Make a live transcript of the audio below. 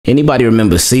Anybody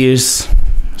remember Sears,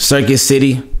 Circuit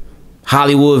City,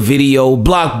 Hollywood Video,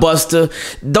 Blockbuster?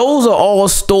 Those are all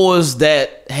stores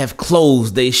that have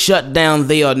closed. They shut down.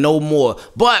 They are no more.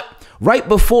 But right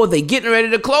before they getting ready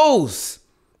to close,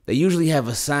 they usually have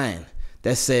a sign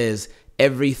that says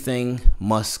everything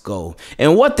must go.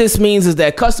 And what this means is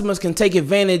that customers can take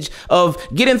advantage of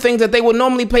getting things that they would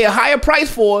normally pay a higher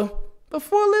price for, but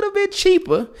for a little bit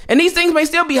cheaper. And these things may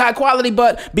still be high quality,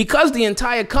 but because the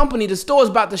entire company, the store, is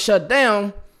about to shut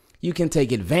down, you can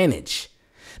take advantage.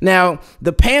 Now,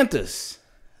 the Panthers,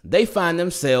 they find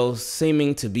themselves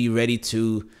seeming to be ready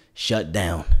to shut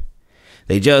down.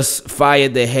 They just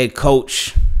fired their head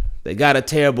coach. They got a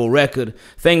terrible record.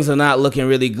 Things are not looking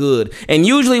really good. And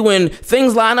usually when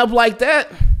things line up like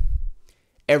that,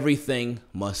 everything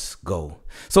must go.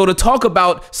 So to talk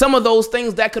about some of those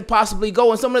things that could possibly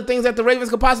go and some of the things that the Ravens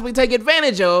could possibly take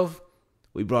advantage of,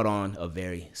 we brought on a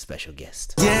very special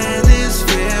guest. Yeah, this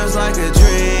feels like a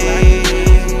dream,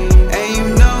 and you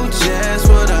know just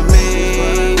what I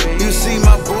mean. You see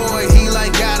my boy, he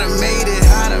like gotta made it.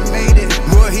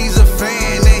 Boy, he's a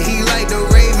fan and he like the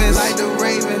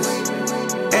Ravens,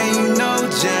 and you know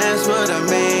just what I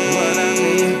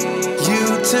mean.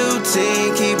 You too,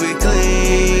 team, keep it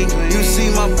clean. You see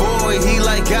my boy, he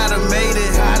like gotta made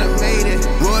it.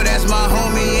 Boy, that's my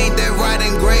homie, ain't that right,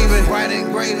 Ingraven?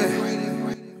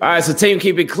 All right, so team,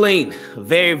 keep it clean.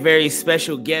 Very, very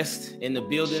special guest in the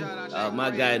building.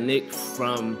 My guy, Nick,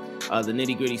 from the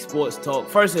Nitty Gritty Sports Talk.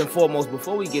 First and foremost,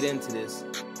 before we get into this,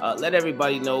 let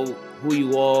everybody know who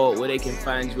you are, where they can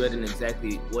find you at, and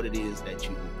exactly what it is that you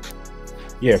do.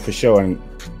 Yeah, for sure. And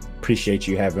appreciate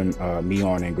you having me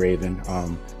on,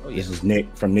 Ingraven. This is Nick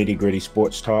from Nitty Gritty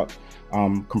Sports Talk.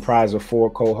 Comprised of 4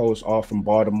 co-hosts, all from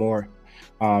Baltimore.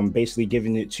 Basically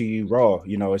giving it to you raw,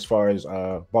 you know, as far as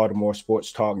Baltimore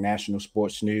sports talk, national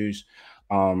sports news.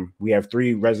 We have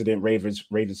 3 resident Ravens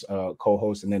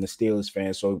co-hosts and then a Steelers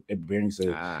fan. So it brings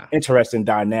an interesting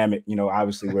dynamic. You know,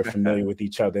 obviously we're familiar with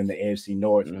each other in the AFC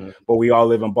North, but we all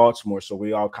live in Baltimore. So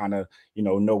we all kind of, you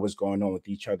know what's going on with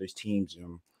each other's teams.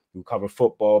 We cover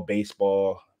football,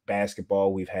 baseball,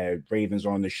 basketball. We've had Ravens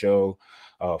on the show,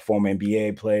 former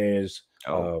NBA players,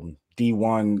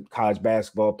 D1 college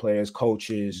basketball players,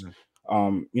 coaches,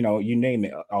 you know, you name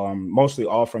it, mostly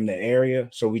all from the area.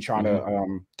 So we try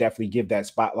to definitely give that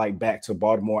spotlight back to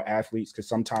Baltimore athletes, because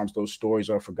sometimes those stories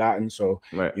are forgotten. So,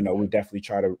 you know, we definitely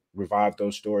try to revive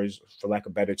those stories, for lack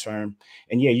of a better term.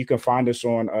 And yeah, you can find us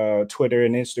on Twitter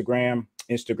and Instagram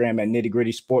at Nitty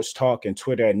Gritty Sports Talk and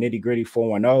Twitter at Nitty Gritty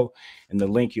 410. And the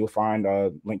link, you'll find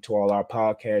a link to all our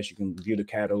podcasts. You can view the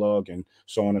catalog and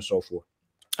so on and so forth.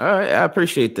 All right, I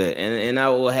appreciate that. And I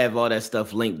will have all that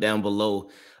stuff linked down below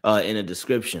in the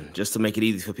description, just to make it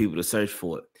easy for people to search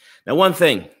for it. Now, one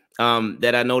thing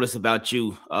that I noticed about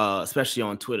you, especially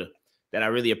on Twitter, that I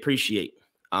really appreciate,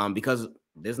 because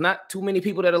there's not too many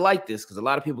people that are like this, because a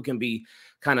lot of people can be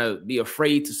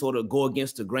afraid to sort of go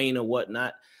against the grain or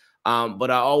whatnot.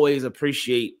 But I always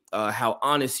appreciate how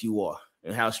honest you are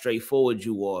and how straightforward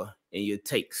you are in your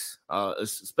takes,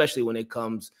 especially when it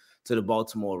comes to the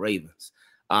Baltimore Ravens.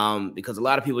 Because a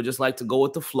lot of people just like to go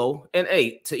with the flow, and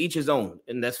hey, to each his own,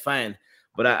 and that's fine.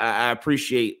 But I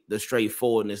appreciate the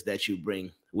straightforwardness that you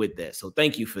bring with that. So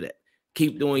thank you for that.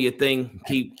 Keep doing your thing.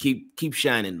 Keep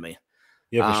shining, man.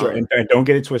 Yeah, for sure. And don't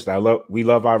get it twisted. We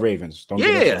love our Ravens. Don't get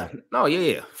it twisted.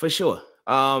 Yeah, for sure.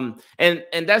 And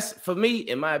that's, for me,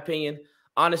 in my opinion,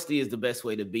 honesty is the best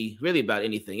way to be really about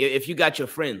anything. If you got your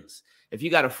friends, if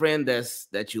you got a friend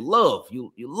that you love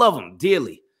them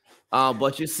dearly.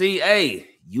 But you see, hey,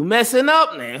 you messing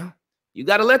up now. You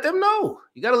got to let them know.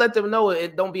 You got to let them know,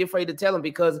 and don't be afraid to tell them,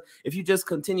 because if you just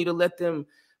continue to let them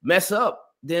mess up,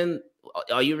 then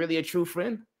are you really a true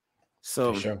friend?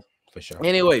 So for sure.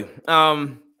 Anyway,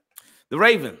 the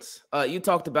Ravens, you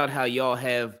talked about how y'all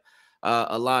have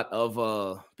a lot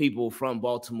of people from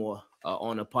Baltimore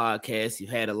on the podcast. You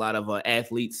had a lot of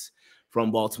athletes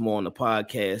from Baltimore on the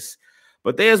podcast,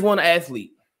 but there's one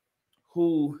athlete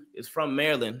who is from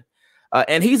Maryland.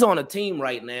 And he's on a team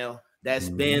right now that's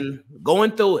been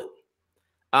going through it.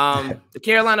 The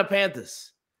Carolina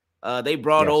Panthers, they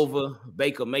brought over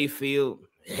Baker Mayfield.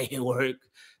 It ain't work.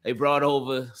 They brought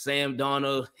over Sam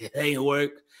Darnold. It ain't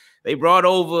work. They brought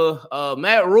over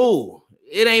Matt Rule.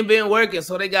 It ain't been working,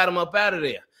 so they got him up out of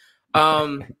there.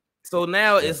 So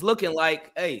now it's looking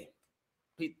like, hey,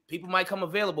 people might come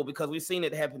available, because we've seen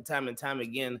it happen time and time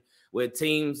again where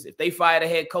teams, if they fire the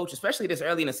head coach, especially this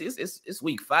early in the season, it's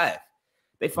week 5.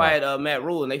 They fired Matt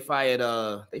Rule, and they fired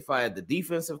the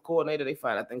defensive coordinator. They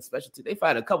fired, I think, specialty. They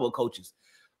fired a couple of coaches.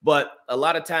 But a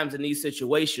lot of times in these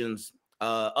situations,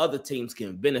 other teams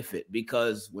can benefit,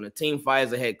 because when a team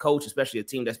fires a head coach, especially a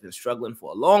team that's been struggling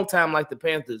for a long time like the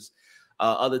Panthers,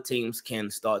 other teams can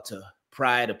start to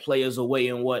pry the players away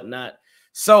and whatnot.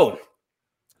 So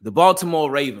the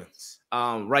Baltimore Ravens,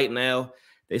 right now,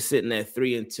 they're sitting at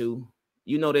 3-2.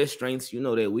 You know their strengths, you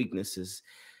know their weaknesses.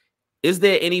 Is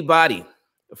there anybody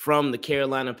from the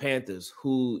Carolina Panthers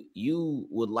who you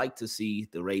would like to see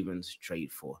the Ravens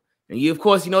trade for? And you, of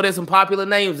course, you know there's some popular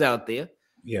names out there.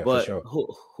 Yeah, but for sure.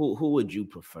 who would you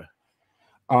prefer?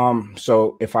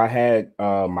 So if I had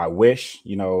my wish,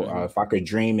 if I could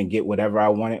dream and get whatever I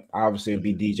wanted, obviously it'd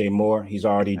be DJ Moore. He's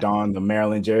already donned the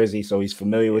Maryland jersey, so he's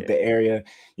familiar with the area.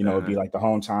 It'd be like the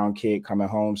hometown kid coming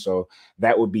home. So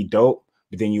that would be dope.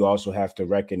 But then you also have to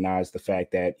recognize the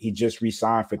fact that he just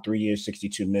re-signed for 3 years,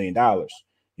 $62 million.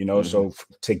 So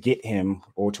to get him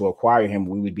or to acquire him,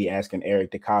 we would be asking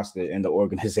Eric DeCosta and the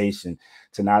organization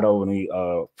to not only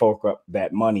fork up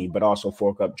that money, but also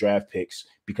fork up draft picks,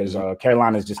 because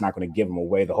Carolina is just not going to give them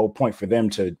away. The whole point for them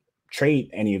to trade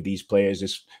any of these players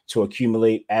is to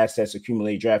accumulate assets,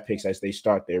 accumulate draft picks as they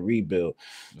start their rebuild.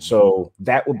 So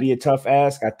that would be a tough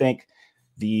ask. I think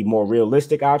the more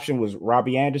realistic option was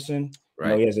Robbie Anderson.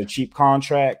 Right. He has a cheap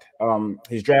contract.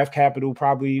 His draft capital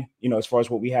probably, as far as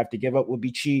what we have to give up, would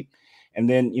be cheap. And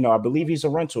then, I believe he's a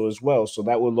rental as well, so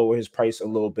that would lower his price a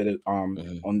little bit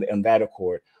on that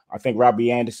accord. I think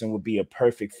Robbie Anderson would be a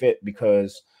perfect fit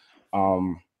because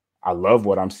I love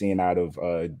what I'm seeing out of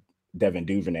Devin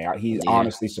Duvernay. He's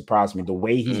honestly surprised me. The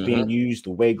way he's being used,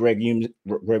 the way Greg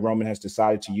Roman has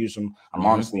decided to use him, I'm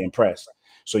honestly impressed.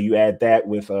 So you add that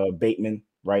with Bateman,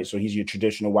 right? So he's your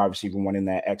traditional wide receiver one in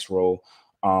that X role.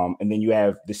 And then you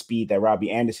have the speed that Robbie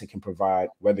Anderson can provide,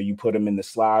 whether you put him in the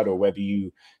slot or whether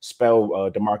you spell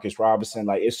Demarcus Robinson.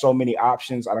 Like, it's so many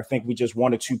options. And I think we just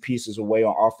 1 or 2 pieces away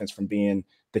on offense from being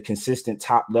the consistent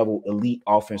top level elite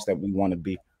offense that we want to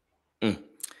be.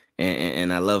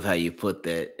 And I love how you put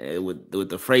that with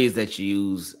the phrase that you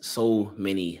use, so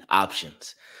many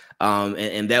options.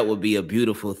 And that would be a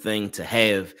beautiful thing to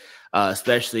have,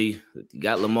 especially you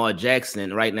got Lamar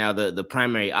Jackson. Right now, the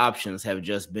primary options have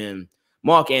just been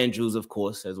Mark Andrews, of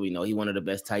course, as we know, he's one of the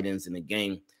best tight ends in the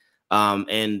game.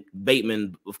 And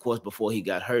Bateman, of course, before he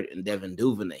got hurt, and Devin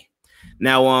Duvernay.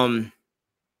 Now,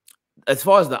 as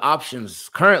far as the options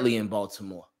currently in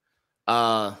Baltimore,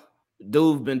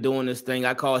 Duve been doing this thing.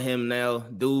 I call him now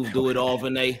Duve Do It All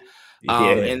Vernay.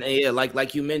 And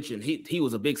like you mentioned, he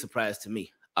was a big surprise to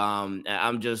me.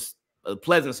 I'm just a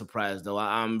pleasant surprise, though.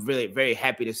 I'm really very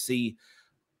happy to see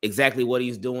exactly what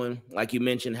he's doing. Like you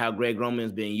mentioned, how Greg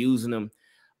Roman's been using him.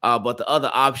 But the other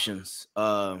options,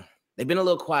 they've been a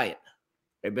little quiet.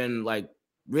 They've been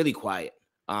really quiet.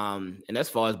 And as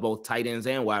far as both tight ends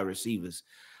and wide receivers,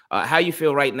 how you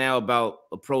feel right now about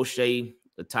a Prochet,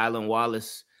 the Tylan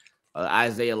Wallace,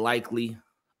 Isaiah Likely,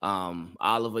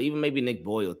 Oliver, even maybe Nick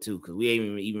Boyle too, because we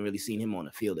ain't even really seen him on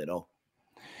the field at all.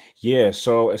 Yeah,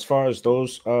 so as far as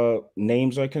those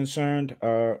names are concerned,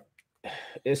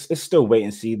 it's still wait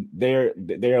and see. There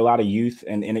are a lot of youth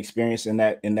and inexperience in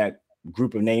that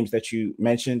group of names that you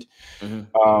mentioned.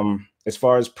 As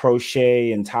far as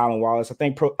Prochet and Tylan Wallace, I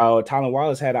think Tylan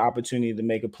Wallace had an opportunity to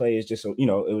make a play. It's just it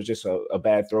was just a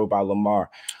bad throw by Lamar.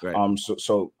 Right.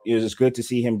 So it was good to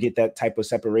see him get that type of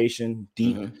separation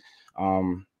deep.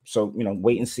 So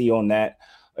wait and see on that.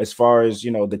 As far as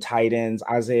the tight ends,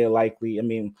 Isaiah Likely, I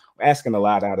mean, we're asking a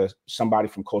lot out of somebody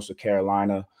from Coastal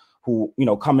Carolina who,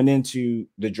 coming into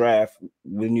the draft,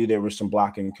 we knew there were some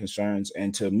blocking concerns.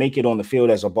 And to make it on the field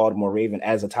as a Baltimore Raven,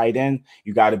 as a tight end,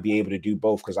 you got to be able to do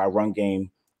both, because our run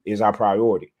game is our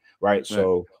priority, right?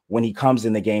 So when he comes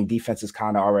in the game, defenses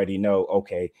kind of already know,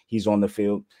 okay, he's on the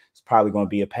field. It's probably going to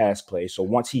be a pass play. So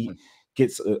once he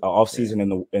gets an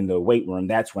offseason in the weight room,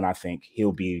 that's when I think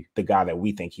he'll be the guy that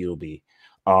we think he'll be.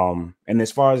 And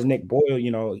as far as Nick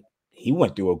Boyle, he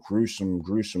went through a gruesome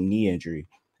knee injury.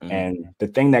 And the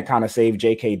thing that kind of saved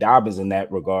J.K. Dobbins in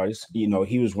that regard is,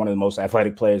 he was one of the most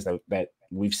athletic players that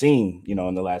we've seen,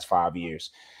 in the last 5 years.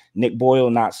 Nick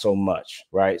Boyle, not so much,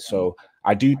 right? So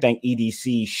I do think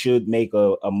EDC should make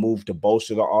a move to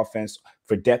bolster the offense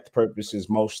for depth purposes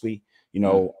mostly.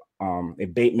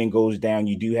 If Bateman goes down,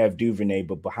 you do have Duvernay,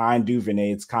 but behind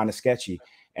Duvernay, it's kind of sketchy.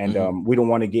 And we don't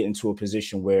want to get into a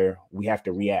position where we have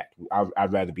to react.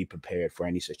 I'd rather be prepared for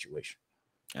any situation.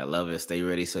 I love it. Stay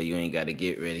ready so you ain't got to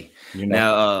get ready.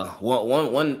 Now,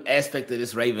 one aspect of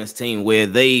this Ravens team where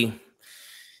they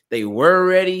were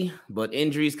ready, but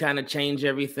injuries kind of changed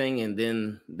everything, and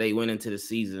then they went into the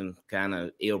season kind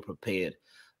of ill-prepared,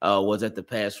 was at the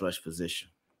pass rush position,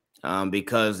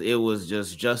 because it was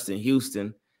just Justin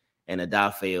Houston and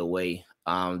Adafe away.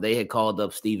 They had called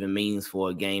up Steven Means for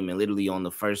a game, and literally on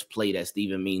the first play that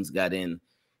Steven Means got in,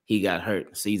 he got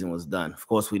hurt. Season was done. Of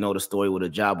course, we know the story with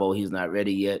Ajabo. He's not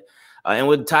ready yet. And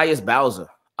with Tyus Bowser,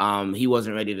 he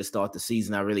wasn't ready to start the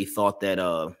season. I really thought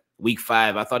that week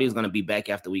 5, I thought he was going to be back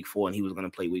after week 4, and he was going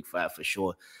to play week 5 for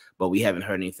sure. But we haven't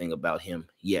heard anything about him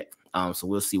yet. So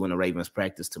we'll see when the Ravens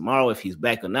practice tomorrow, if he's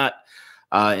back or not,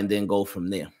 and then go from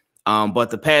there.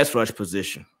 But the pass rush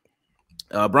position,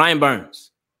 Brian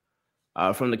Burns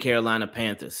from the Carolina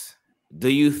Panthers. Do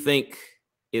you think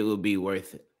it would be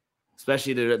worth it?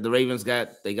 Especially the Ravens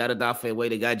got Odafe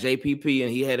Wade, they got JPP,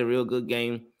 and he had a real good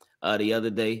game the other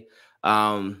day.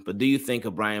 But do you think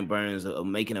of Brian Burns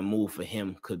making a move for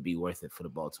him could be worth it for the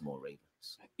Baltimore Ravens?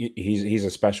 He's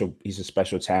a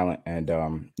special talent, and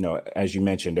you know, as you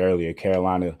mentioned earlier,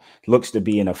 Carolina looks to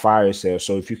be in a fire sale.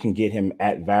 So if you can get him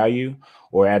at value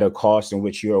or at a cost in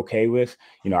which you're okay with,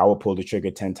 you know, I will pull the trigger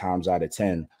 10 times out of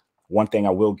 10. One thing I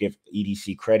will give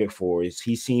EDC credit for is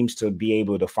he seems to be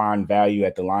able to find value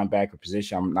at the linebacker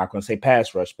position. I'm not going to say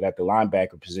pass rush, but at the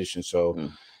linebacker position. So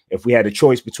if we had a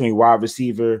choice between wide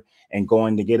receiver and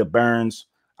going to get a Burns,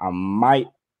 I might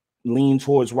lean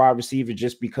towards wide receiver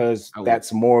just because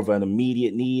that's more of an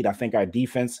immediate need. I think our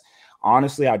defense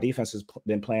has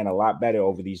been playing a lot better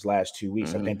over these last 2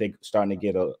 weeks. I think they're starting to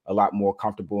get a lot more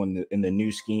comfortable in the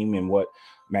new scheme and what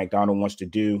McDonald wants to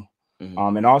do.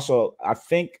 And also, I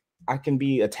think I can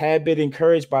be a tad bit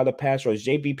encouraged by the pass rush.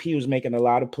 JBP was making a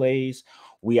lot of plays.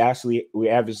 We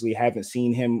obviously haven't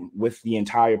seen him with the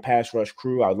entire pass rush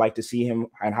crew. I would like to see him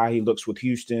and how he looks with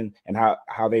Houston and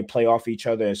how they play off each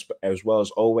other, as well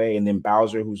as Owe, and then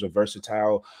Bowser, who's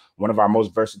one of our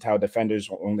most versatile defenders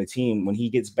on the team. When he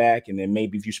gets back, and then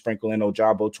maybe if you sprinkle in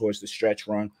Ojabo towards the stretch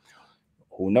run,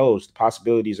 who knows? The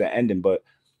possibilities are ending. But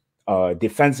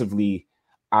defensively,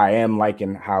 I am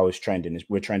liking how it's trending.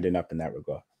 We're trending up in that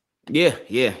regard. Yeah,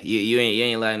 you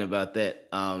ain't lying about that.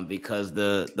 Because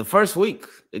the first week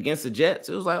against the Jets,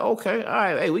 it was like, okay, all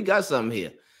right, hey, we got something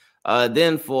here.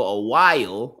 Then for a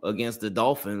while against the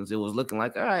Dolphins, it was looking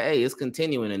like, all right, hey, it's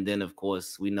continuing. And then of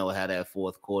course we know how that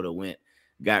fourth quarter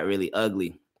got really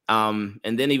ugly. And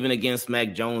then even against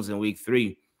Mac Jones in week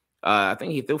 3, I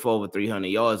think he threw for over 300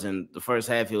 yards in the first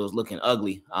half. It was looking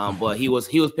ugly. But he was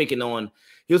picking on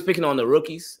the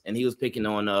rookies, and he was picking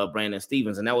on Brandon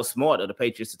Stevens, and that was smart of the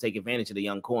Patriots to take advantage of the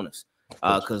young corners,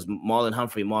 because Marlon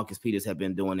Humphrey, Marcus Peters have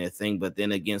been doing their thing. But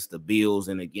then against the Bills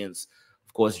and against,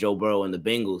 of course, Joe Burrow and the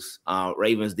Bengals,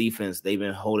 Ravens defense, they've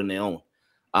been holding their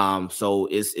own. So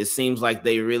it seems like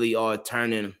they really are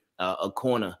turning a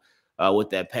corner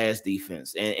with that pass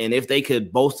defense. And if they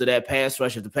could bolster that pass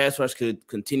rush, if the pass rush could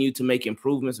continue to make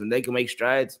improvements and they can make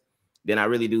strides, then I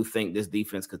really do think this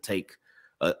defense could take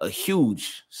a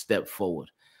huge step forward.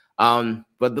 But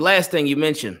the last thing you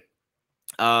mentioned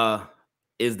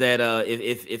is that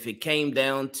if it came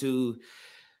down to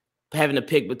having to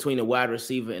pick between a wide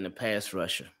receiver and a pass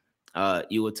rusher,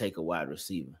 you would take a wide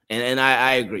receiver. And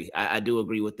I agree. I do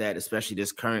agree with that, especially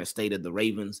this current state of the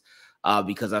Ravens,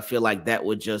 because I feel like that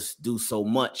would just do so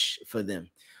much for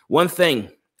them. One thing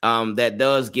that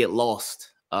does get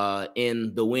lost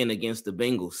in the win against the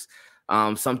Bengals,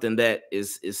 something that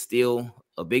is still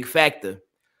a big factor,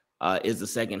 is the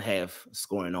second half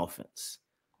scoring offense.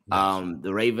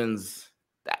 The Ravens,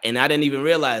 and I didn't even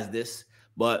realize this,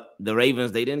 but the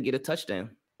Ravens, they didn't get a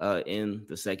touchdown in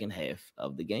the second half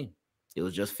of the game. It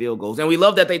was just field goals. And we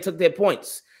love that they took their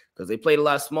points because they played a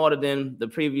lot smarter than the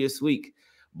previous week.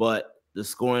 But the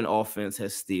scoring offense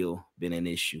has still been an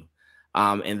issue.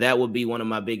 And that would be one of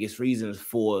my biggest reasons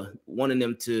for wanting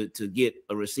them to get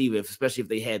a receiver, especially if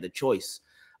they had the choice.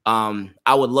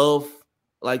 I would love,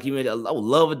 like you mentioned, I would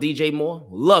love a DJ Moore.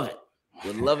 Love it.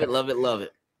 Would love it, love it, love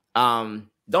it.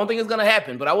 Don't think it's going to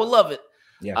happen, but I would love it.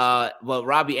 Yes. But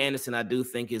Robbie Anderson, I do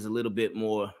think, is a little bit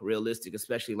more realistic,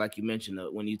 especially like you mentioned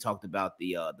when you talked about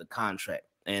the contract.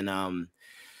 And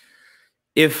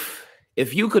if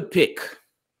you could pick,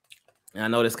 and I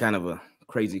know that's kind of a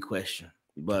crazy question,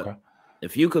 but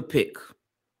if you could pick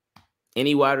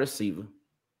any wide receiver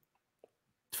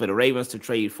for the Ravens to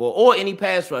trade for, or any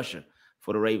pass rusher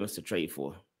for the Ravens to trade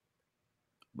for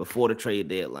before the trade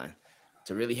deadline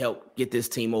to really help get this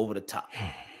team over the top.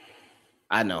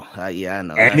 I know. Yeah, I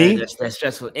know. Any? That's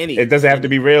just for any. It doesn't have to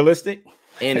be realistic.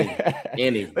 Any.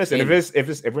 Listen,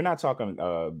 if we're not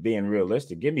talking being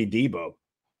realistic, give me Debo.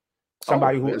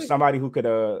 Somebody who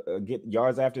could get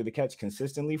yards after the catch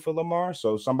consistently for Lamar.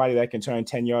 So somebody that can turn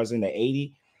 10 yards into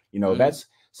 80. You know, that's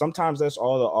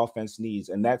all the offense needs,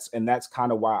 and that's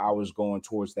kind of why I was going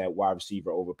towards that wide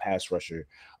receiver over pass rusher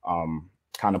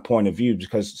kind of point of view,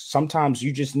 because sometimes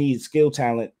you just need skill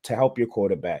talent to help your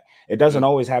quarterback. It doesn't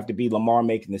always have to be Lamar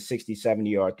making the 60,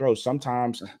 70-yard throw.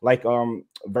 Sometimes, like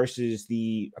versus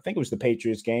I think it was the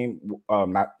Patriots game. It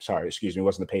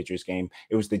wasn't the Patriots game.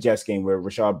 It was the Jets game where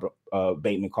Rashad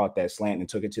Bateman caught that slant and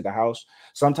took it to the house.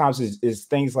 Sometimes it's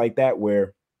things like that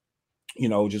where, you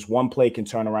know, just one play can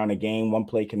turn around a game. One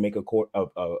play can make an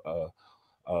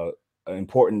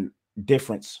important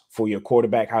difference for your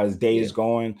quarterback, how his day is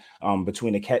going,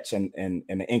 between the catch and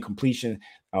the incompletion,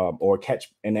 or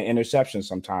catch and the interception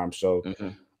sometimes. So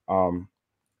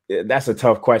that's a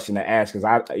tough question to ask,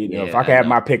 because if I could have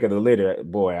my pick of the litter,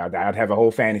 boy, I'd have a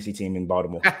whole fantasy team in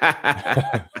Baltimore.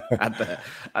 I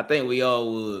think we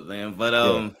all would, man. But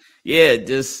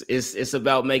just it's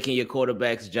about making your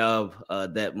quarterback's job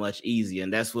that much easier,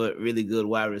 and that's what really good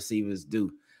wide receivers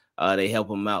do. They help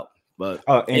them out. But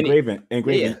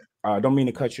Ingraven. Don't mean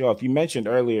to cut you off. You mentioned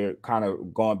earlier, kind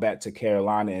of going back to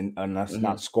Carolina and us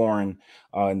not scoring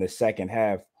in the second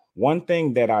half. One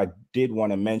thing that I did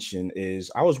want to mention is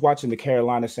I was watching the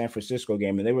Carolina-San Francisco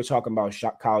game, and they were talking about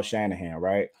Kyle Shanahan,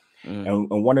 right? And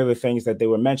one of the things that they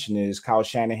were mentioning is Kyle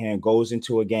Shanahan goes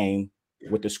into a game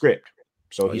with the script.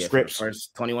 So he scripts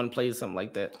first 21 plays, something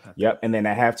like that. Yep. And then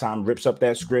at halftime rips up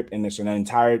that script, and it's an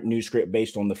entire new script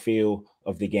based on the feel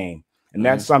of the game. And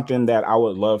that's something that I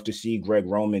would love to see Greg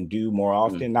Roman do more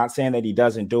often. Not saying that he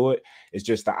doesn't do it. It's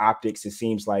just the optics. It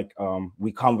seems like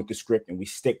we come with the script and we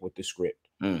stick with the script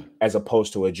as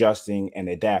opposed to adjusting and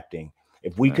adapting.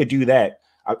 If we could do that,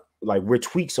 we're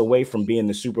tweaks away from being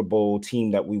the Super Bowl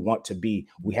team that we want to be.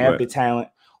 We have the talent.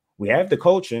 We have the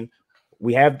coaching.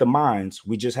 We have the minds.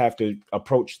 We just have to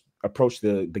approach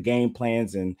the game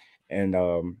plans and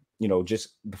just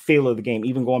the feel of the game,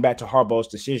 even going back to Harbaugh's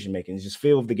decision making, just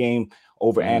feel of the game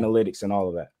over analytics and all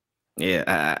of that. Yeah,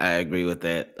 I agree with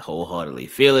that wholeheartedly.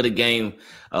 Feel of the game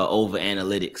over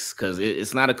analytics, because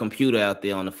it's not a computer out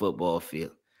there on the football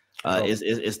field.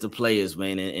 It's the players,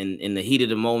 man. And in the heat of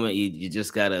the moment, you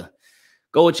just gotta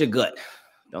go with your gut.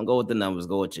 Don't go with the numbers.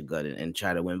 Go with your gut and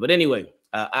try to win. But anyway,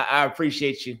 I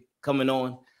appreciate you coming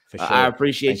on. For sure. I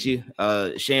appreciate you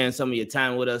sharing some of your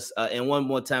time with us. And one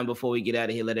more time before we get out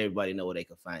of here, let everybody know where they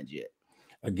can find you at.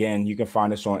 Again, you can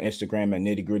find us on Instagram at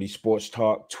Nitty Gritty Sports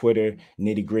Talk, Twitter,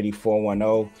 Nitty Gritty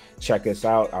 410. Check us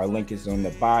out. Our link is on the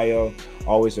bio.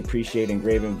 Always appreciate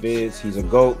Ingravenvids. He's a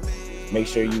GOAT. Make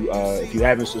sure you, if you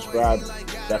haven't subscribed,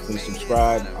 definitely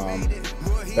subscribe.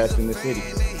 Best in the city.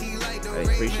 I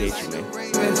appreciate you, man.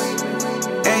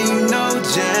 And you know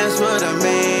just what I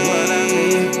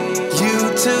mean. You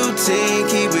too, team,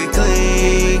 keep it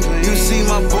clean. You see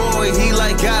my boy, he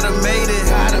like gotta made it.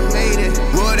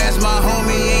 Boy, that's my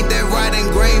homie, ain't that right,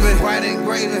 Ingraven?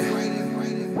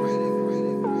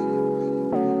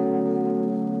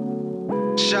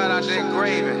 Shout out to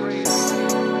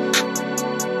Ingraven.